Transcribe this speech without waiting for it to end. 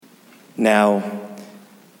Now,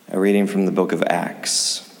 a reading from the book of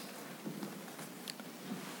Acts.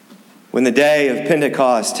 When the day of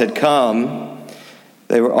Pentecost had come,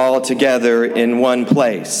 they were all together in one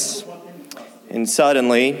place. And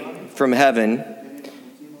suddenly, from heaven,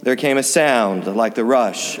 there came a sound like the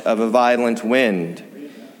rush of a violent wind,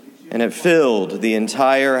 and it filled the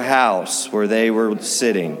entire house where they were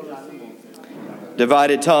sitting.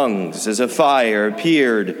 Divided tongues as a fire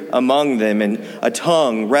appeared among them, and a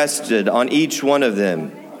tongue rested on each one of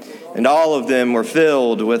them. And all of them were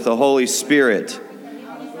filled with the Holy Spirit.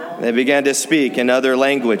 They began to speak in other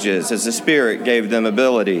languages as the Spirit gave them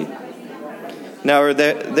ability. Now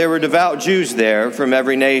there were devout Jews there from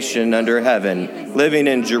every nation under heaven, living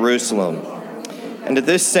in Jerusalem. And at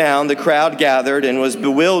this sound the crowd gathered and was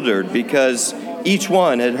bewildered, because each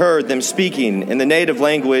one had heard them speaking in the native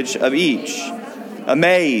language of each.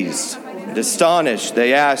 Amazed and astonished,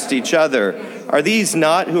 they asked each other, "Are these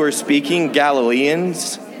not who are speaking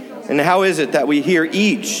Galileans? And how is it that we hear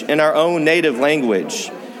each in our own native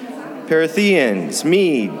language? Parthians,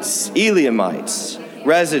 Medes, Elamites,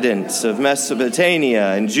 residents of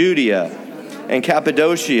Mesopotamia and Judea and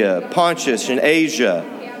Cappadocia, Pontus and Asia,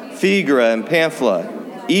 Phrygia and Pamphylia,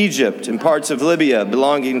 Egypt and parts of Libya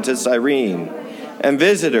belonging to Cyrene, and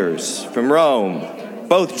visitors from Rome,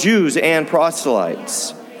 both Jews and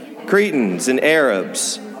proselytes, Cretans and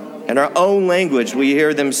Arabs. In our own language we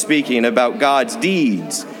hear them speaking about God's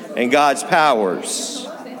deeds and God's powers."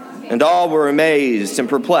 And all were amazed and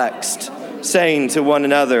perplexed, saying to one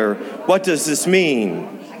another, "What does this mean?"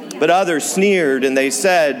 But others sneered, and they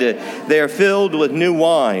said, "They are filled with new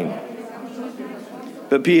wine."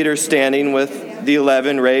 But Peter, standing with the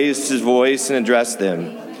 11, raised his voice and addressed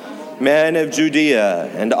them. "Men of Judea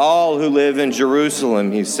and all who live in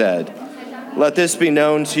Jerusalem," he said, "let this be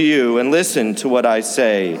known to you, and listen to what I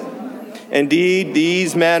say. Indeed,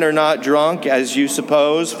 these men are not drunk, as you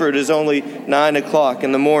suppose, for it is only 9 o'clock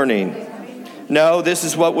in the morning. No, this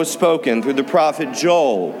is what was spoken through the prophet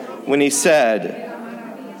Joel when he said,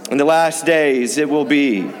 'In the last days it will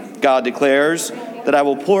be, God declares, that I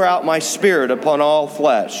will pour out my Spirit upon all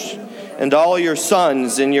flesh, and all your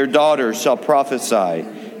sons and your daughters shall prophesy,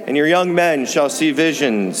 and your young men shall see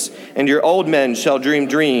visions, and your old men shall dream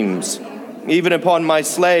dreams. Even upon my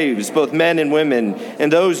slaves, both men and women, in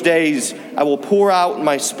those days I will pour out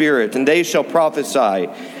my Spirit, and they shall prophesy.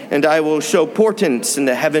 And I will show portents in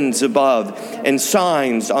the heavens above, and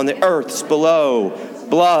signs on the earths below,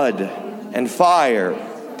 blood and fire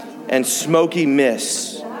and smoky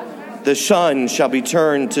mists. The sun shall be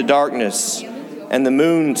turned to darkness, and the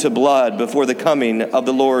moon to blood, before the coming of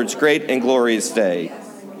the Lord's great and glorious day.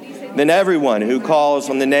 Then everyone who calls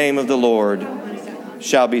on the name of the Lord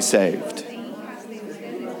shall be saved."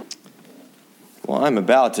 Well, I'm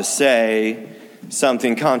about to say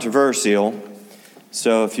something controversial,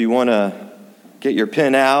 so if you want to get your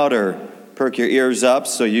pen out or perk your ears up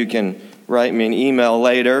so you can write me an email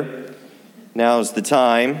later, now's the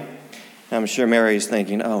time. I'm sure Mary's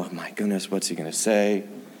thinking, "Oh my goodness, what's he going to say?"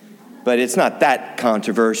 But it's not that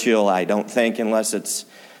controversial, I don't think, unless it's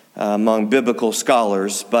among biblical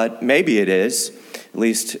scholars, but maybe it is. At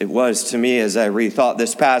least it was to me as I rethought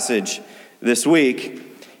this passage this week.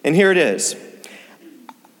 And here it is.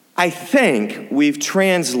 I think we've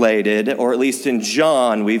translated, or at least in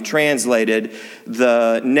John, we've translated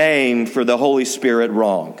the name for the Holy Spirit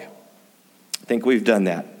wrong. I think we've done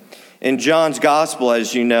that. In John's gospel,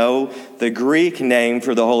 as you know, the Greek name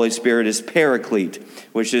for the Holy Spirit is Paraclete,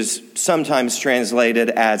 which is sometimes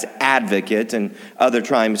translated as advocate and other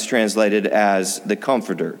times translated as the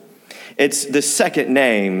comforter. It's the second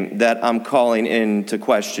name that I'm calling into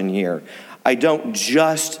question here. I don't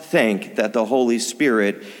just think that the Holy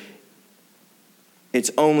Spirit, its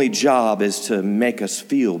only job is to make us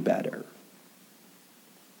feel better.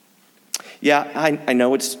 Yeah, I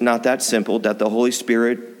know it's not that simple, that the Holy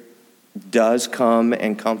Spirit does come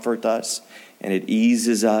and comfort us, and it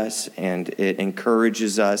eases us, and it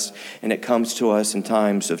encourages us, and it comes to us in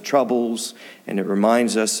times of troubles, and it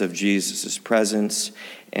reminds us of Jesus' presence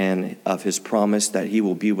and of his promise that he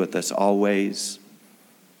will be with us always.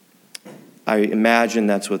 I imagine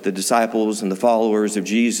that's what the disciples and the followers of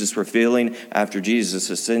Jesus were feeling after Jesus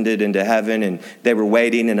ascended into heaven, and they were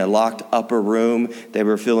waiting in a locked upper room. They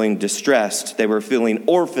were feeling distressed. They were feeling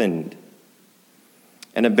orphaned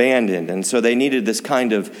and abandoned. And so they needed this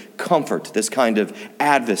kind of comfort, this kind of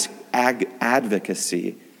advocacy.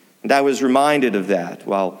 And I was reminded of that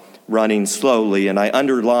while running slowly, and I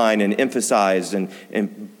underlined and emphasized and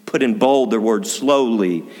put in bold the word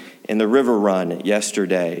slowly in the river run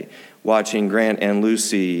yesterday, watching Grant and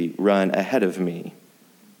Lucy run ahead of me.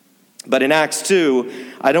 But in Acts 2,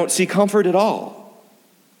 I don't see comfort at all.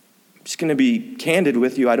 I'm just going to be candid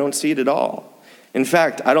with you. I don't see it at all. In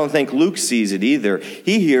fact, I don't think Luke sees it either.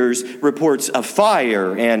 He hears reports of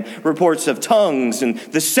fire and reports of tongues and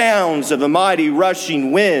the sounds of a mighty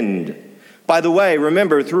rushing wind. By the way,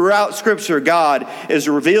 remember, throughout Scripture, God is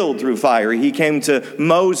revealed through fire. He came to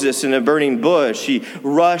Moses in a burning bush. He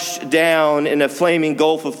rushed down in a flaming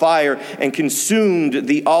gulf of fire and consumed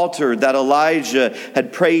the altar that Elijah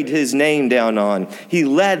had prayed his name down on. He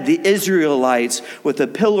led the Israelites with a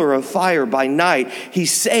pillar of fire by night. He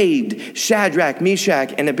saved Shadrach,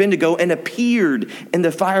 Meshach, and Abednego and appeared in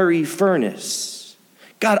the fiery furnace.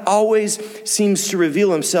 God always seems to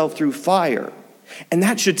reveal himself through fire. And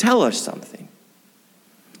that should tell us something.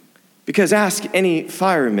 Because ask any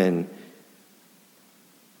fireman,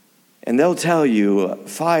 and they'll tell you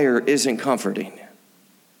fire isn't comforting.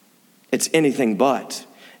 It's anything but.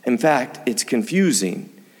 In fact, it's confusing.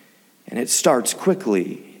 And it starts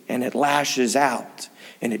quickly, and it lashes out,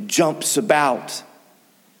 and it jumps about,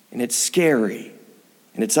 and it's scary,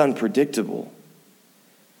 and it's unpredictable.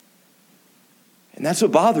 And that's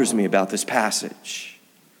what bothers me about this passage.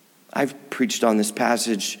 I've preached on this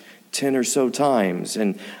passage 10 or so times,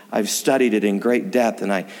 and I've studied it in great depth,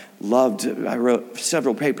 and I wrote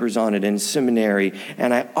several papers on it in seminary,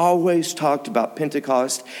 and I always talked about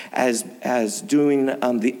Pentecost as doing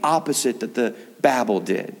the opposite that the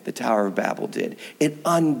Tower of Babel did. It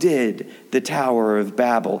undid the Tower of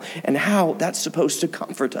Babel, and how that's supposed to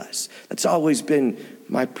comfort us. That's always been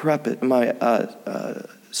my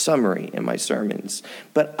summary in my sermons.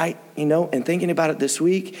 But in thinking about it this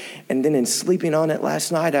week, and then in sleeping on it last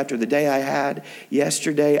night after the day I had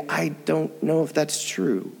yesterday, I don't know if that's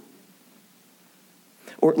true.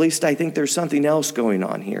 Or at least I think there's something else going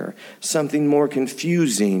on here, something more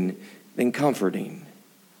confusing than comforting.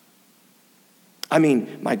 I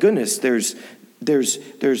mean, my goodness, there's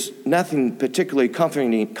nothing particularly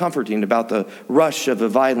comforting about the rush of a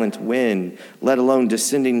violent wind, let alone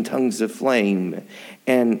descending tongues of flame.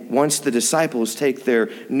 And once the disciples take their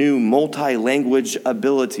new multi-language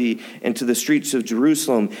ability into the streets of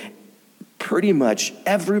Jerusalem, pretty much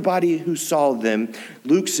everybody who saw them,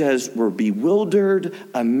 Luke says, were bewildered,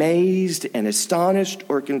 amazed, and astonished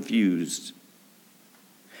or confused.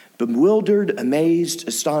 Bewildered, amazed,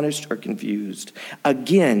 astonished, or confused.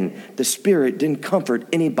 Again, the Spirit didn't comfort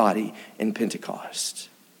anybody in Pentecost.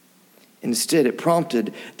 Instead, it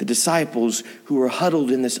prompted the disciples who were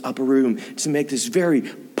huddled in this upper room to make this very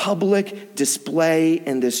public display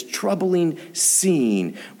and this troubling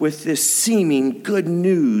scene with this seeming good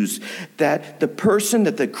news that the person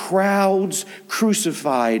that the crowds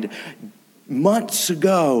crucified months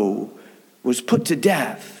ago was put to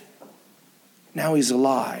death. Now he's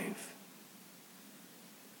alive.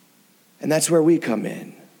 And that's where we come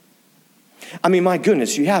in. I mean, my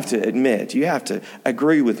goodness, you have to admit, you have to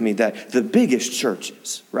agree with me that the biggest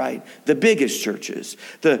churches, right? The biggest churches,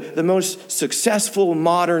 the most successful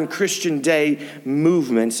modern Christian day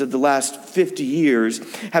movements of the last 50 years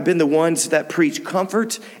have been the ones that preach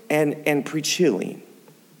comfort and preach healing,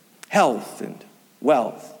 health and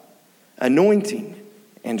wealth, anointing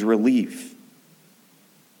and relief.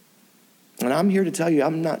 And I'm here to tell you,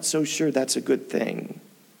 I'm not so sure that's a good thing.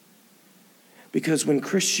 Because when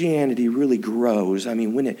Christianity really grows, I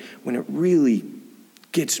mean, when it really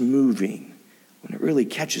gets moving, when it really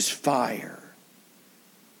catches fire,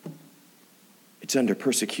 it's under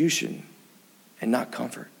persecution and not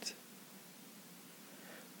comfort.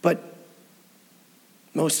 But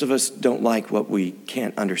most of us don't like what we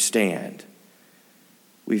can't understand.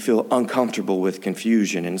 We feel uncomfortable with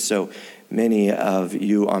confusion. And so many of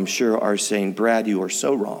you, I'm sure, are saying, Brad, you are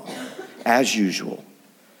so wrong, as usual.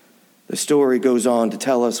 The story goes on to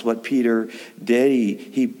tell us what Peter did.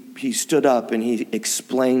 He stood up and he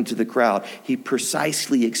explained to the crowd. He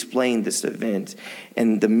precisely explained this event.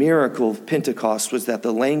 And the miracle of Pentecost was that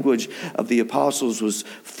the language of the apostles was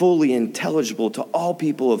fully intelligible to all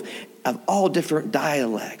people of all different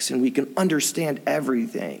dialects, and we can understand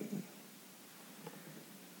everything.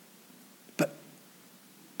 But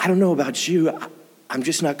I don't know about you. I'm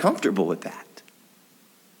just not comfortable with that.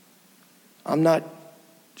 I'm not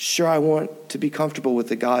sure I want to be comfortable with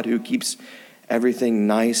a God who keeps everything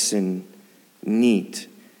nice and neat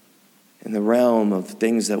in the realm of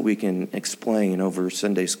things that we can explain over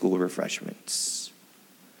Sunday school refreshments.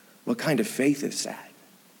 What kind of faith is that?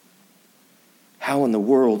 How in the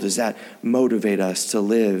world does that motivate us to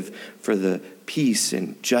live for the peace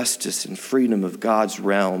and justice and freedom of God's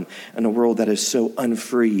realm in a world that is so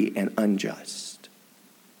unfree and unjust?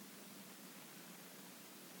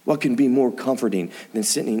 What can be more comforting than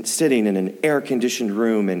sitting in an air-conditioned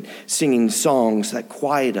room and singing songs that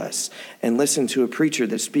quiet us and listen to a preacher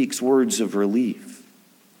that speaks words of relief?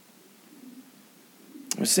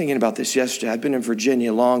 I was thinking about this yesterday. I've been in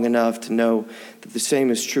Virginia long enough to know that the same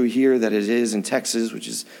is true here that it is in Texas, which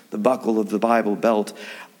is the buckle of the Bible Belt.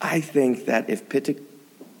 I think that if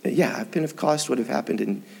Pentecost would have happened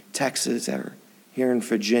in Texas or here in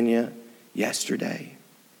Virginia yesterday,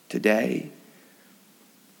 today,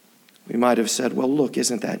 we might have said, well, look,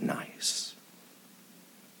 isn't that nice?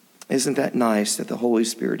 Isn't that nice that the Holy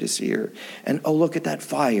Spirit is here? And oh, look at that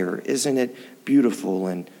fire. Isn't it beautiful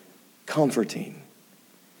and comforting?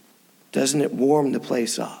 Doesn't it warm the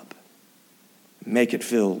place up? Make it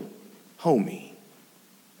feel homey?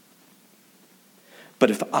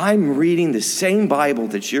 But if I'm reading the same Bible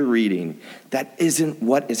that you're reading, that isn't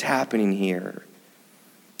what is happening here.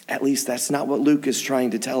 At least that's not what Luke is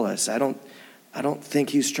trying to tell us. I don't think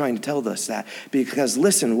he's trying to tell us that. Because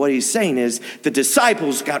listen, what he's saying is the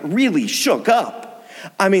disciples got really shook up.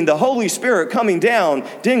 I mean, the Holy Spirit coming down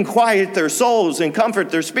didn't quiet their souls and comfort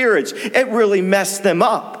their spirits. It really messed them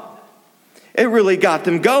up. It really got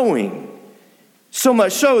them going. So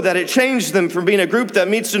much so that it changed them from being a group that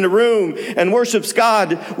meets in a room and worships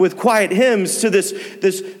God with quiet hymns to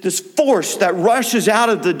this force that rushes out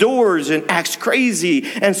of the doors and acts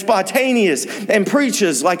crazy and spontaneous and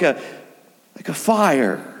preaches like a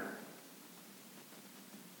fire.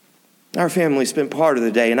 Our family spent part of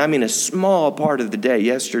the day, and I mean a small part of the day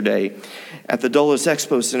yesterday, at the Dulles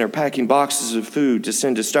Expo Center packing boxes of food to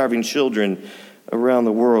send to starving children around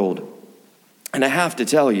the world. And I have to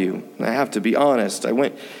tell you, I have to be honest, I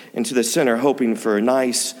went into the center hoping for a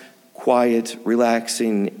nice, quiet,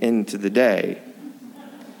 relaxing end to the day.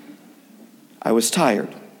 I was tired.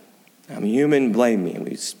 I'm a human, blame me.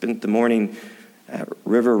 We spent the morning at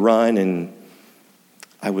River Run, and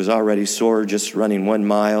I was already sore just running 1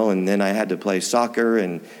 mile, and then I had to play soccer,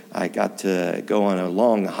 and I got to go on a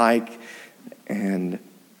long hike, and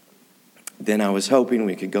then I was hoping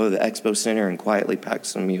we could go to the expo center and quietly pack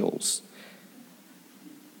some meals.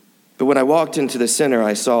 But when I walked into the center,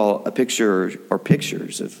 I saw a picture or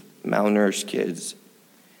pictures of malnourished kids,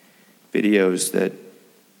 videos that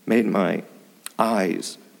made my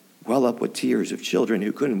eyes well up with tears of children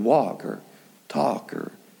who couldn't walk or talk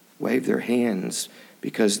or wave their hands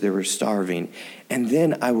because they were starving. And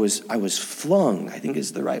then I was flung, I think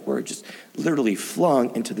is the right word, just literally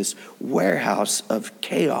flung into this warehouse of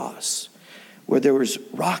chaos where there was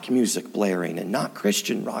rock music blaring and not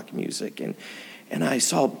Christian rock music. And I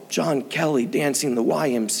saw John Kelly dancing the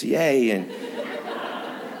YMCA,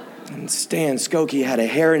 and Stan Skokie had a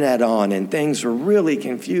hairnet on, and things were really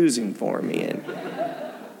confusing for me. And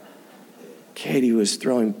Katie was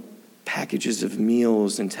throwing packages of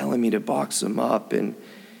meals and telling me to box them up, and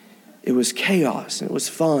it was chaos, and it was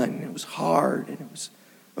fun, and it was hard, and it was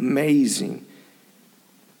amazing.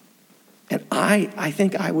 And I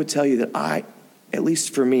think I would tell you that at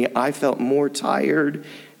least for me, I felt more tired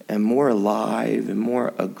and more alive and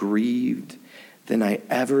more aggrieved than I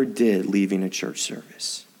ever did leaving a church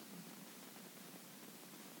service.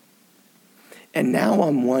 And now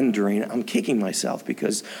I'm kicking myself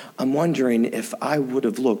because I'm wondering if I would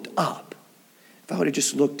have looked up, if I would have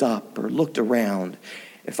just looked up or looked around,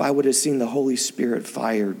 if I would have seen the Holy Spirit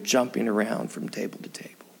fire jumping around from table to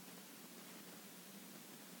table.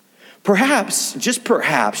 Perhaps,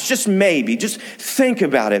 just maybe, just think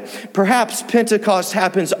about it. Perhaps Pentecost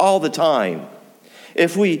happens all the time.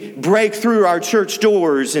 If we break through our church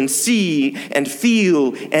doors and see and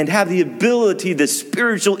feel and have the ability, the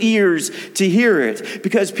spiritual ears to hear it,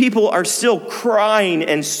 because people are still crying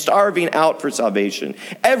and starving out for salvation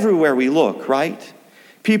everywhere we look, right?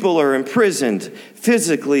 People are imprisoned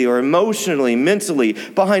physically or emotionally, mentally,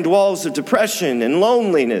 behind walls of depression and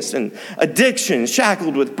loneliness and addiction,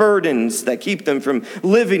 shackled with burdens that keep them from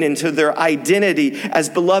living into their identity as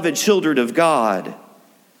beloved children of God.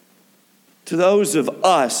 To those of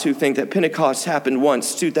us who think that Pentecost happened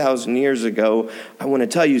once 2,000 years ago, I want to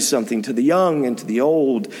tell you something, to the young and to the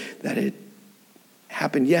old, that it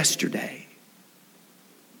happened yesterday,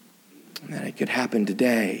 and that it could happen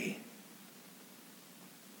today.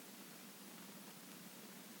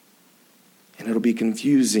 And it'll be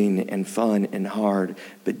confusing and fun and hard,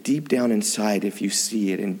 but deep down inside, if you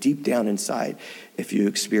see it, and deep down inside, if you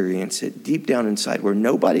experience it, deep down inside where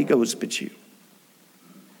nobody goes but you,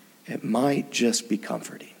 it might just be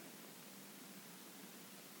comforting.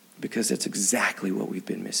 Because it's exactly what we've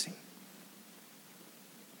been missing.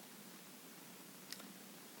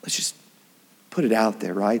 Let's just put it out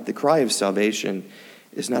there, right? The cry of salvation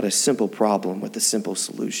is not a simple problem with a simple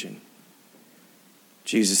solution.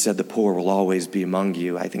 Jesus said the poor will always be among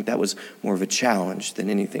you. I think that was more of a challenge than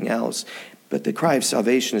anything else. But the cry of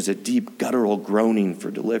salvation is a deep guttural groaning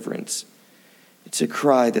for deliverance. It's a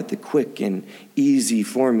cry that the quick and easy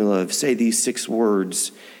formula of say these 6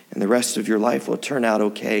 words and the rest of your life will turn out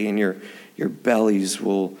okay, and your bellies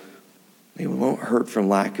won't hurt from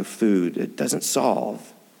lack of food. It doesn't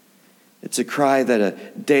solve. It's a cry that a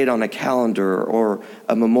date on a calendar or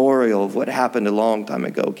a memorial of what happened a long time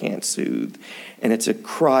ago can't soothe. And it's a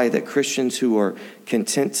cry that Christians who are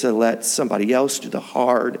content to let somebody else do the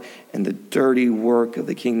hard and the dirty work of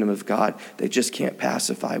the kingdom of God, they just can't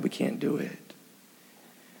pacify. We can't do it.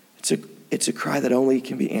 It's a cry that only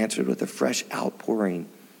can be answered with a fresh outpouring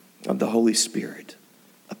of the Holy Spirit,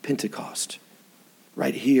 a Pentecost,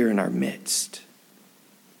 right here in our midst.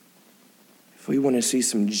 If we want to see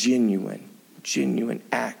some genuine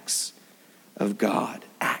acts of God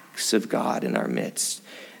in our midst,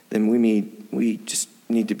 then we just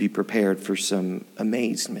need to be prepared for some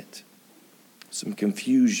amazement, some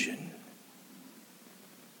confusion.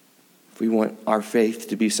 If we want our faith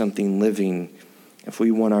to be something living, if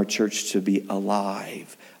we want our church to be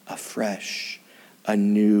alive, afresh,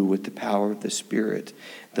 anew with the power of the Spirit,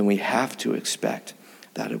 then we have to expect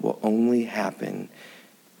that it will only happen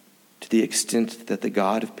to the extent that the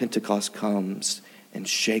God of Pentecost comes and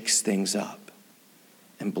shakes things up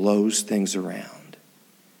and blows things around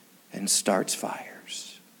and starts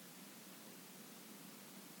fires.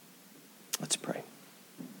 Let's pray.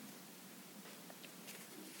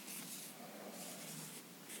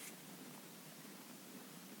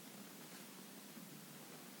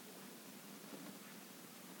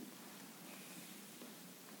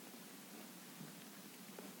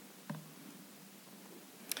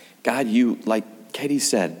 God, you, like Katie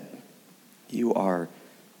said, you are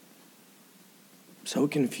so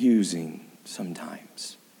confusing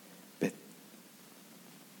sometimes, but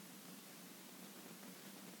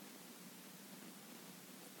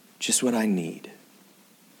just what I need.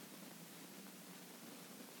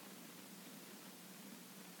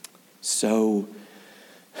 So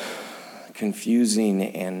confusing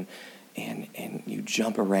and you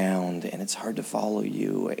jump around and it's hard to follow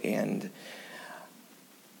you,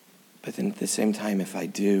 but then at the same time, if I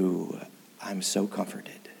do, I'm so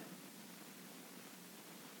comforted.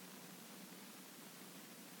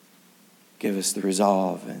 Give us the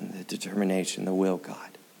resolve and the determination, the will,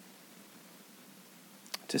 God,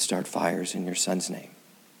 to start fires in your Son's name.